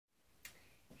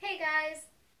guys!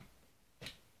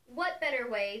 What better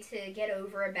way to get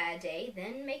over a bad day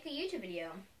than make a YouTube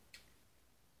video?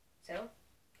 So,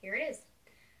 here it is.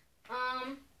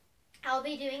 I'll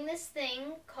be doing this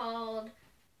thing called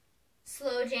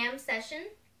Slow Jam Session,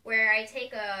 where I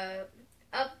take a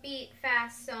upbeat,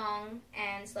 fast song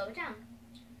and slow it down.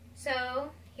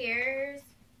 So, here's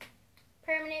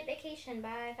Permanent Vacation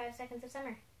by 5 Seconds of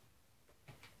Summer.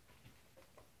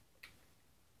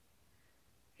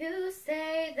 You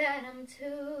say that I'm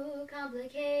too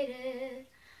complicated,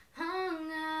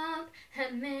 hung up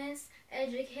and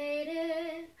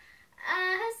miseducated.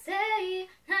 I say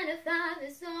 9 to 5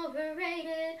 is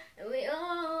overrated and we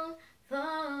all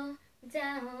fall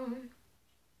down.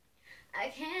 I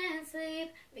can't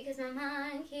sleep because my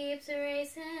mind keeps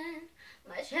racing.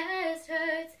 My chest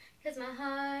hurts because my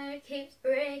heart keeps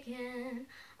breaking.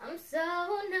 I'm so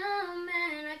numb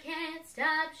and I can't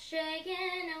stop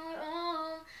shaking, and we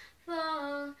all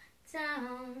fall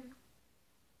down.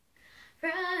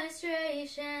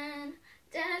 Frustration,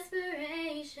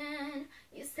 desperation.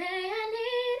 You say I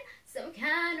need some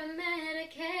kind of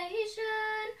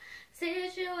medication.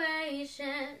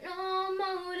 Situation, no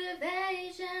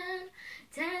motivation.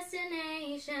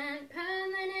 Destination,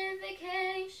 permanent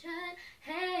vacation.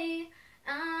 Hey,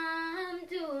 I'm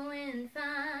doing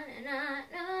fine and I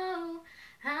know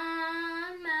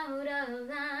I'm out of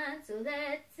line. So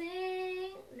let's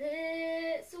sing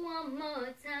this one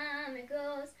more time. It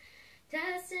goes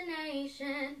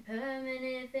destination,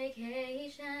 permanent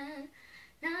vacation.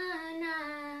 Na na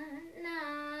na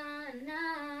na.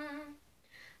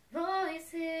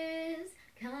 Voices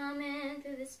coming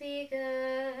through the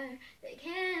speaker, they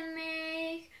can't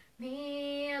make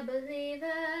me a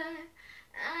believer.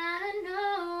 I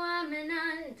know I'm an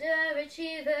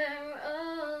underachiever. We're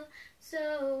all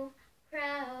so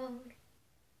proud.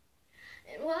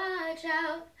 And watch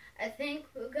out, I think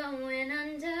we're going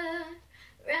under.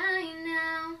 Right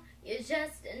now, you're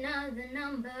just another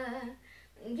number.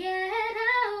 Get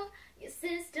out, your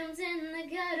system's in the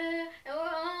gutter, and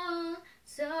we're all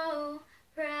so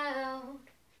proud.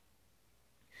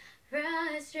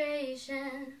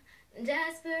 Frustration,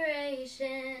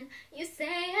 desperation. You say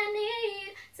I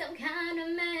need some kind of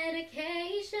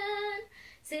medication.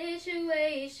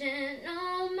 Situation,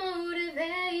 no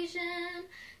motivation.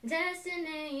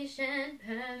 Destination,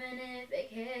 permanent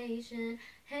vacation.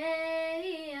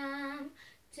 Hey, I'm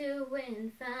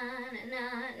doing fine and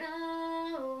I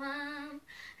know I'm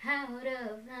out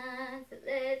of line. So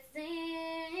let's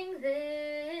sing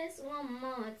this one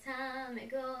more time. It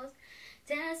goes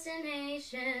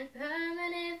destination,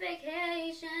 permanent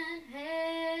vacation.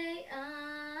 Hey,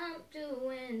 I'm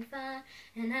doing fine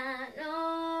and I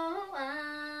know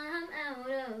I'm out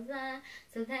of line.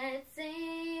 So let's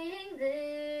sing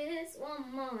this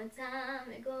one more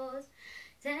time. It goes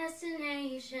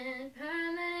destination,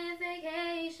 permanent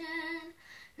vacation.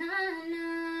 Na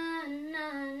na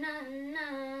na na na.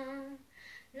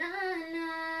 Na na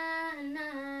na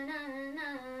na na.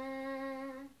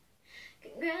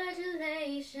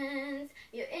 Congratulations,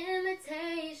 your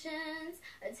imitations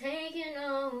are taking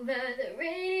over the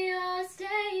radio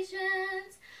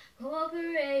stations.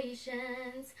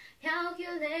 Corporations,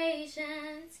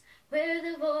 calculations, we're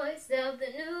the voice of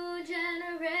the new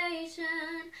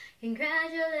generation.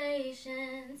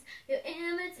 Congratulations, your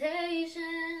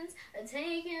imitations are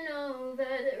taking over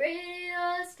the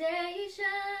radio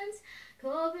stations.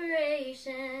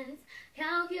 Corporations,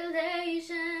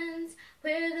 calculations,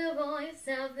 we're the voice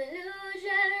of the new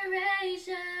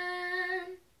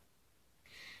generation.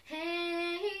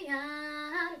 Hey,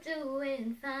 I'm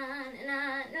doing fine and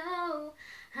I know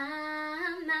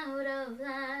I'm out of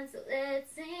line. So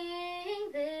let's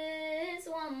sing this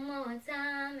one more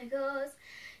time. It goes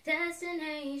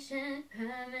destination,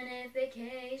 permanent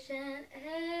vacation.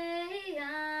 Hey,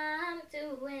 I'm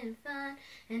doing fine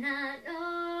and I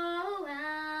know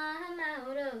I'm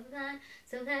out of line.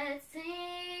 So let's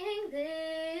sing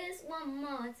this one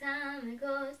more time. It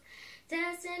goes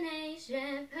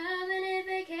destination, permanent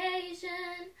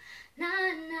vacation. Na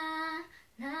na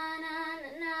na na na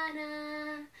na na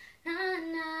na na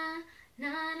na na na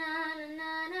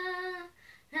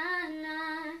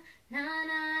na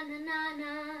na na na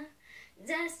na.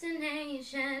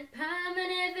 Destination,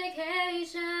 permanent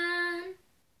vacation.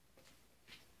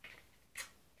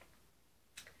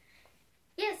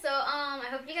 Yeah, so I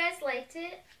hope you guys liked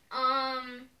it.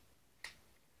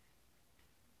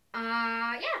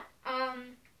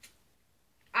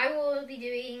 I will be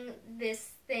doing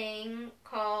this thing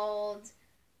called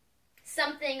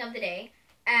Something of the Day,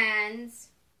 and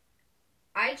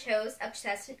I chose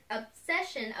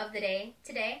Obsession of the Day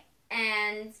today,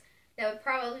 and that would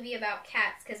probably be about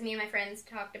cats, because me and my friends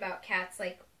talked about cats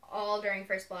like all during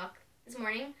first block this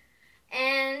morning.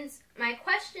 And my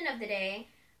question of the day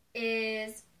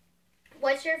is,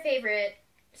 what's your favorite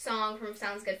song from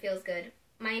Sounds Good Feels Good?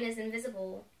 Mine is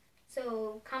Invisible.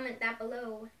 So comment that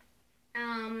below.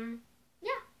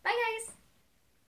 Yeah, bye guys.